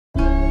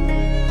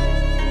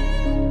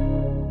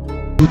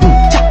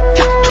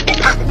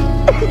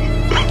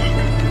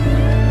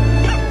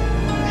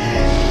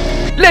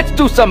Let's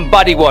do some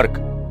body work.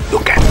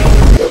 Look at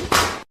me.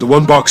 The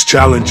one box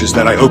challenge is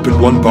that I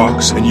open one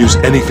box and use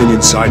anything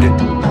inside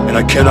it, and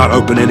I cannot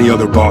open any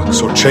other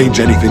box or change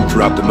anything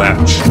throughout the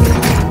match.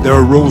 There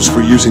are rules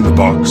for using the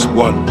box.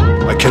 1.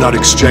 I cannot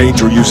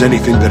exchange or use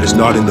anything that is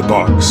not in the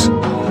box.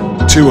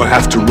 2. I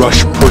have to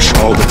push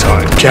all the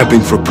time,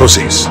 camping for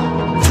pussies.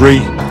 3.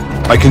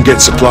 I can get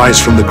supplies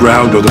from the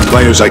ground or the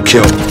players I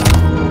kill.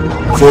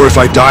 4. If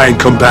I die and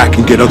come back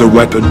and get other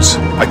weapons,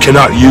 I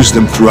cannot use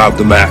them throughout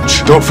the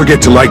match. Don't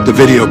forget to like the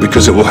video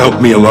because it will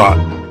help me a lot.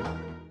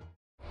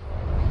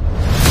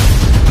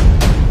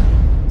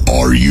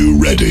 Are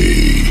you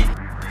ready?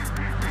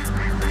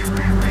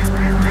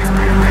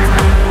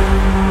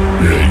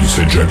 Ladies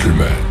and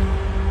gentlemen,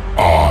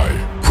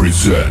 I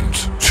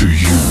present to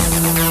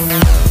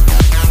you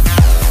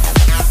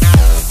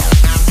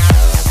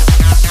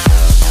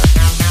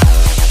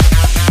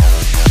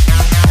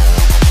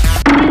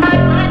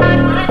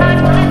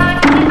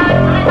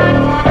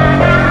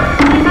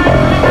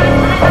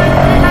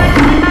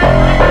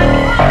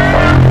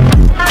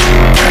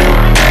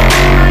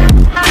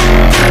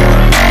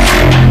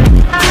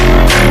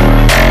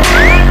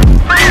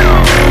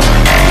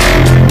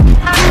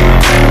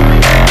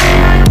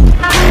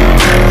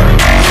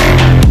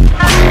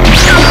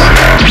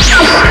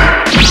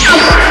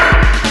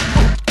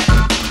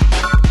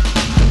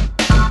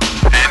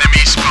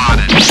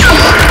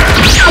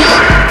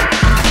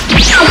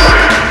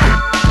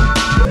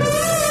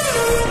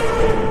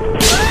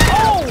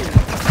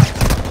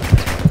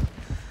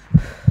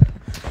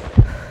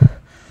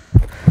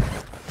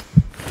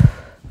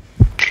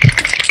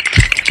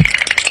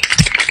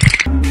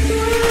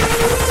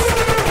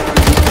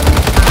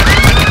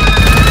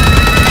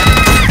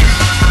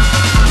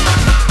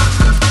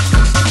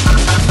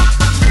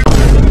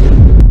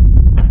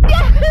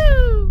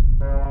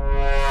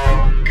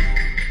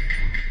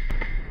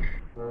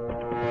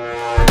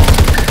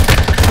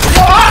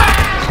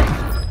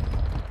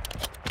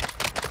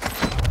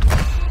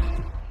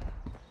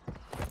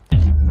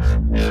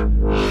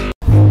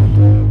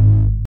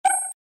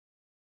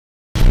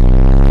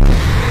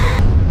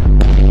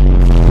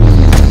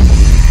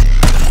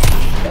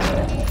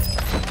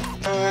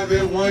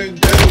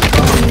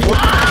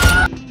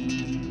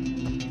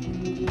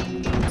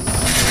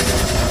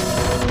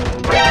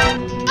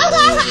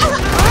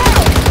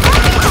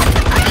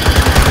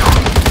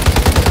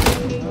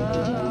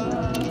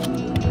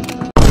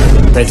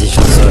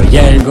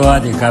Llego a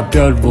de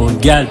campeón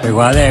mundial,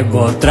 vengo a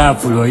demostrar,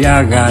 voy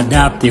a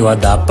ganar, te voy a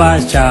dar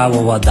pacha,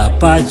 voy a dar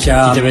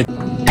pacha.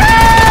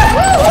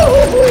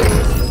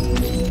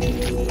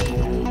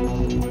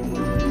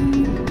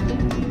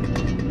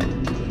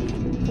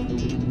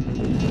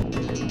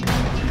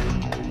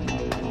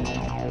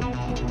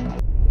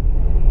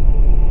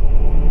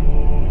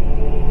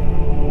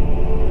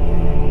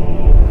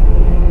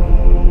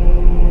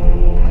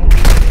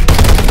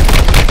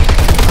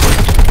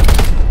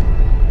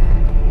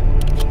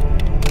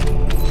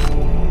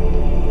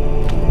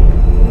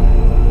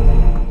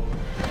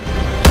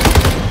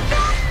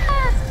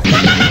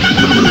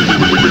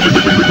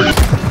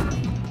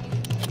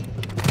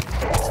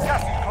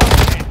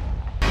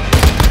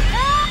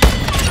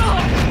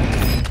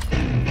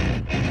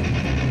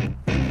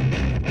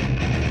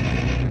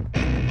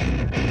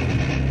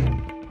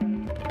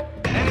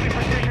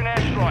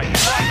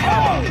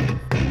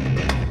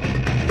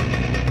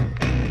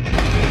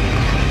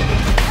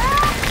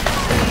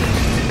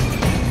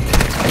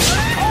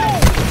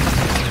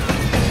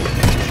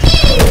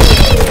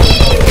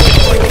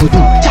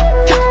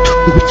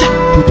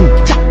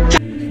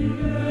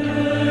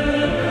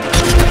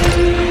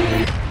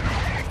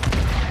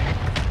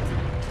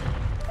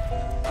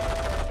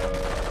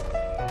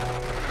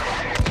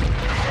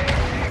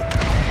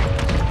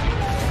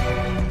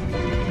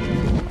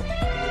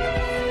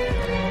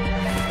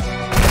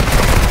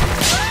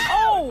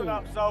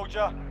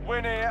 Soldier,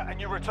 win here and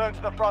you return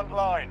to the front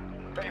line.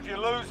 But if you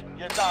lose,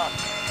 you're done.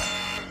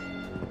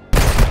 You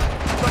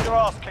got your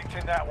ass kicked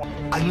in that one.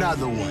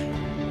 Another one.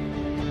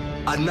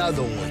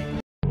 Another one.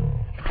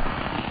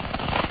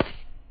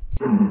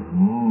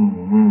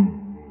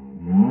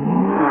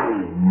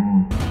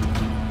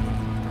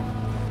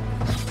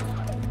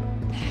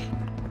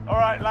 All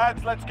right,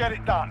 lads, let's get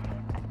it done.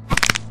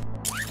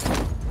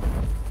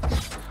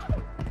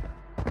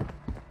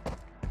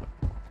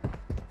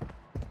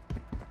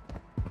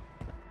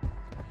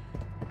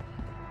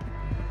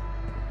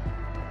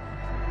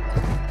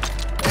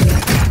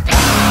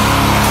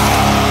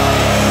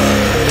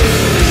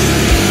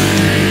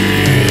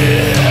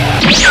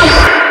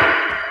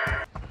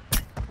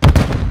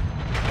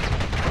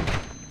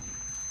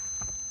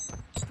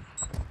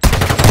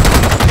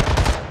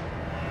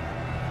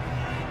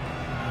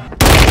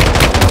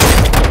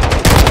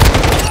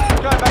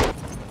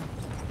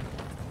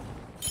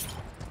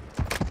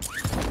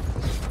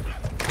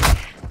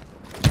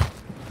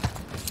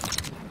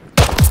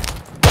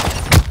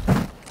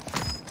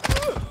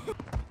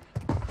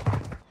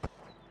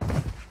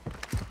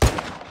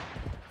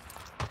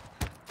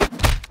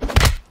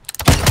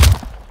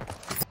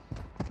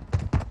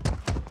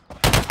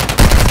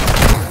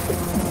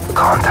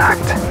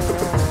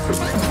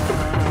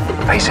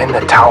 He's in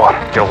the tower.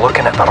 You're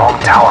looking at the wrong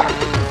tower.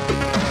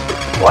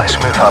 Let's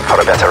move up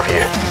for a better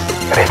view.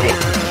 Ready?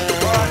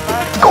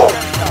 Go.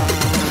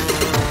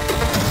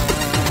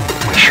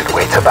 We should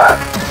wait a bit.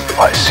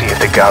 Let's see if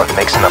the guard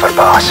makes another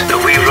pass. Are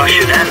we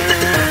rushing in?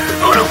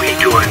 Or are we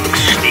going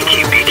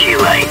sneaky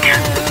beaky like?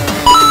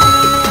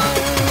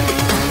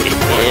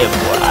 Yeah,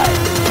 boy.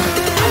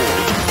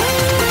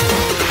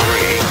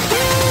 3, 4.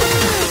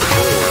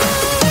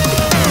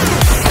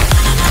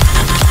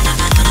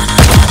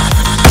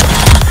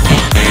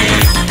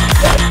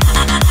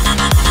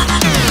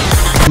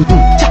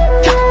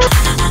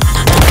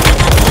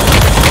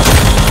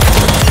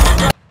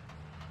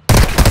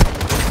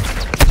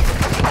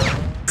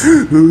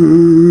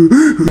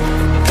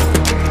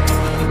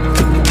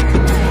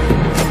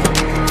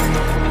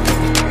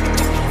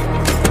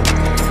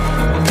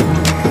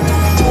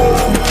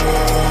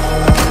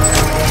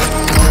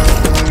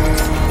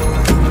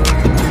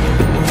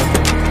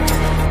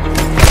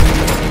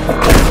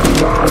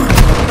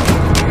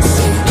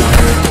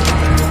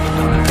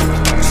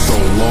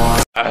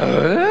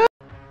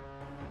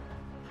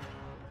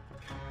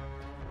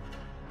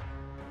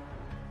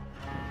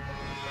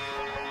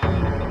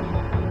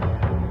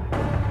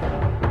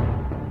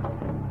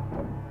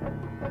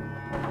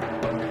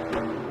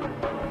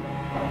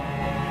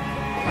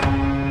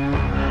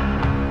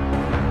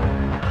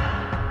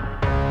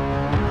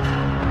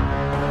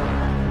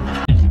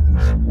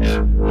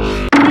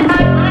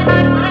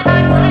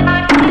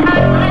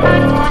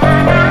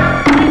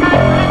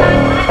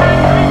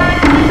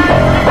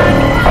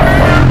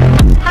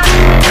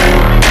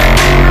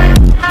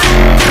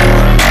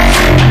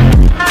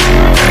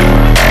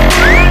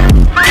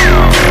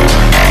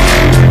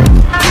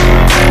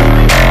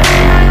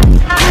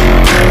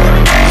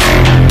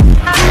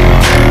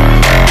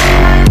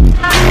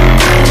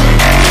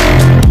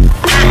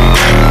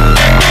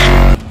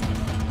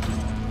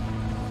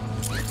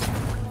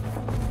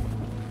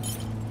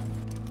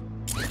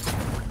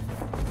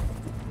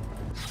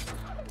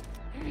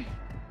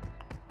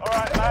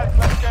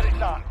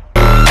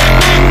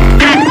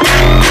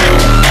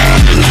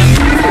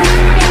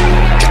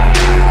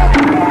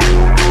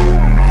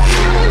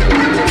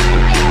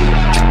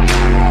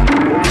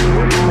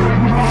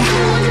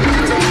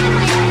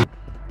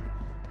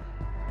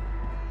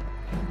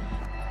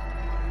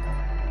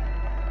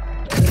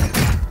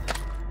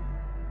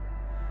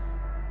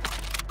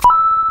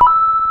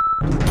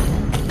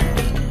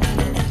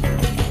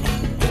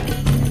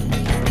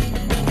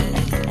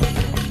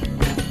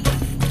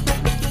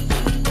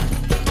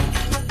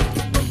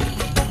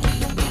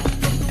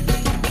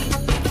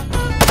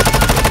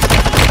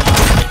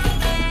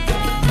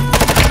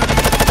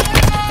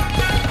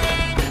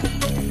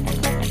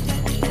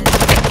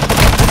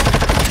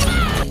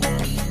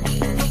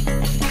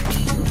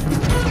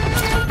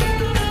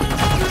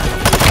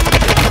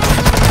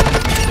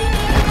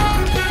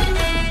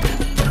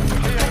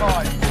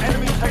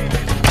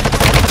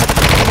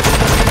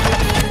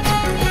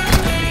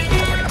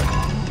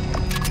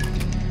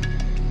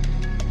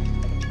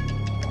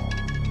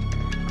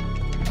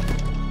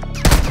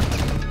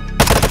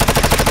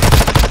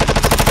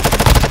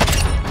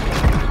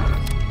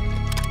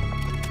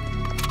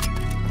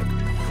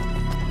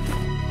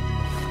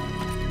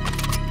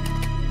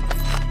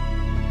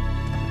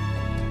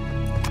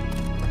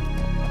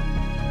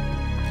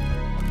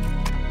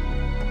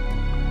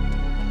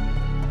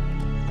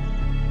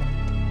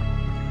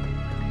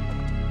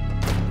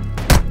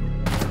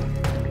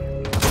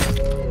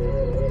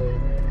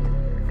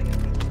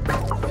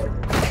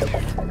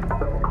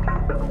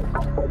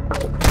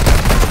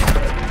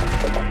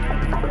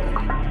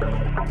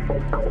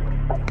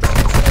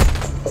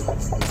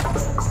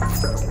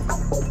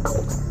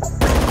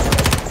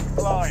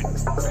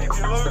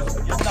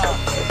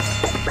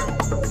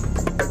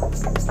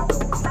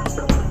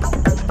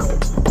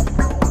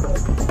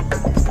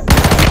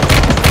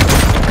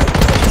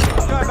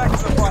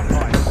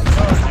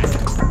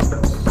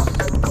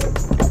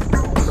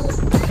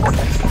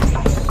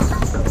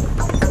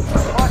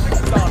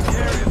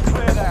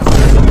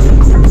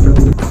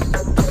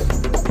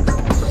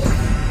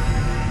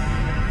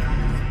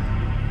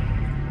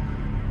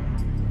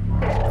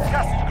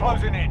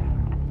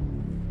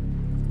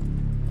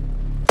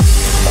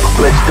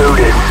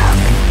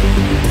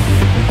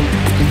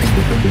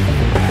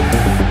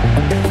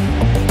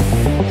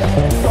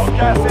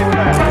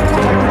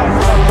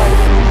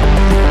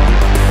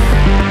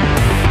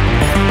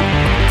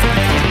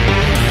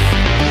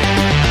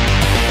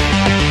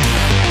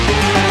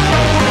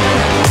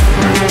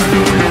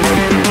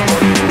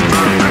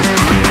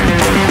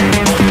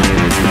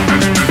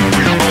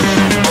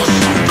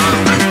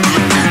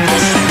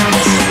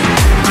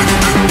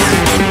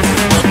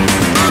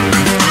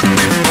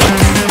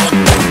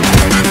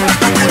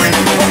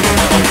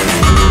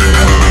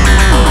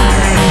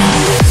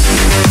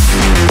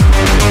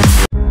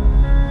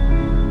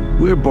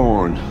 We're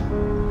born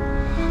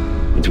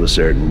into a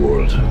certain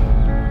world.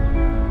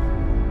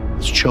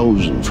 It's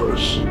chosen for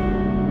us.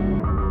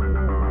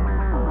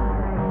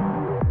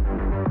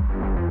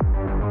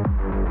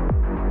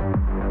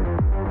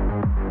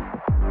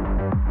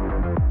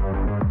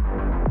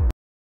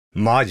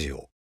 魔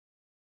女。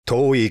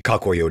遠い過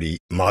去より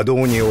魔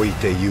道におい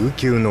て悠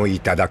久の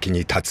頂に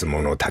立つ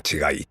者たち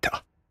がい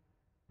た。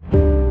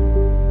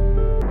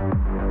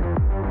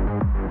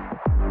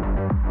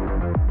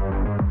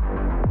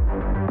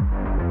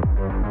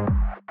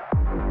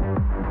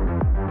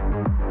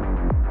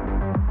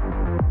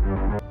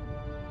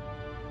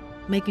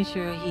Making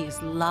sure he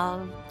is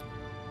loved,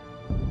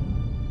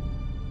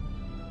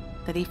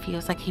 that he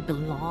feels like he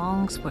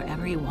belongs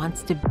wherever he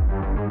wants to be.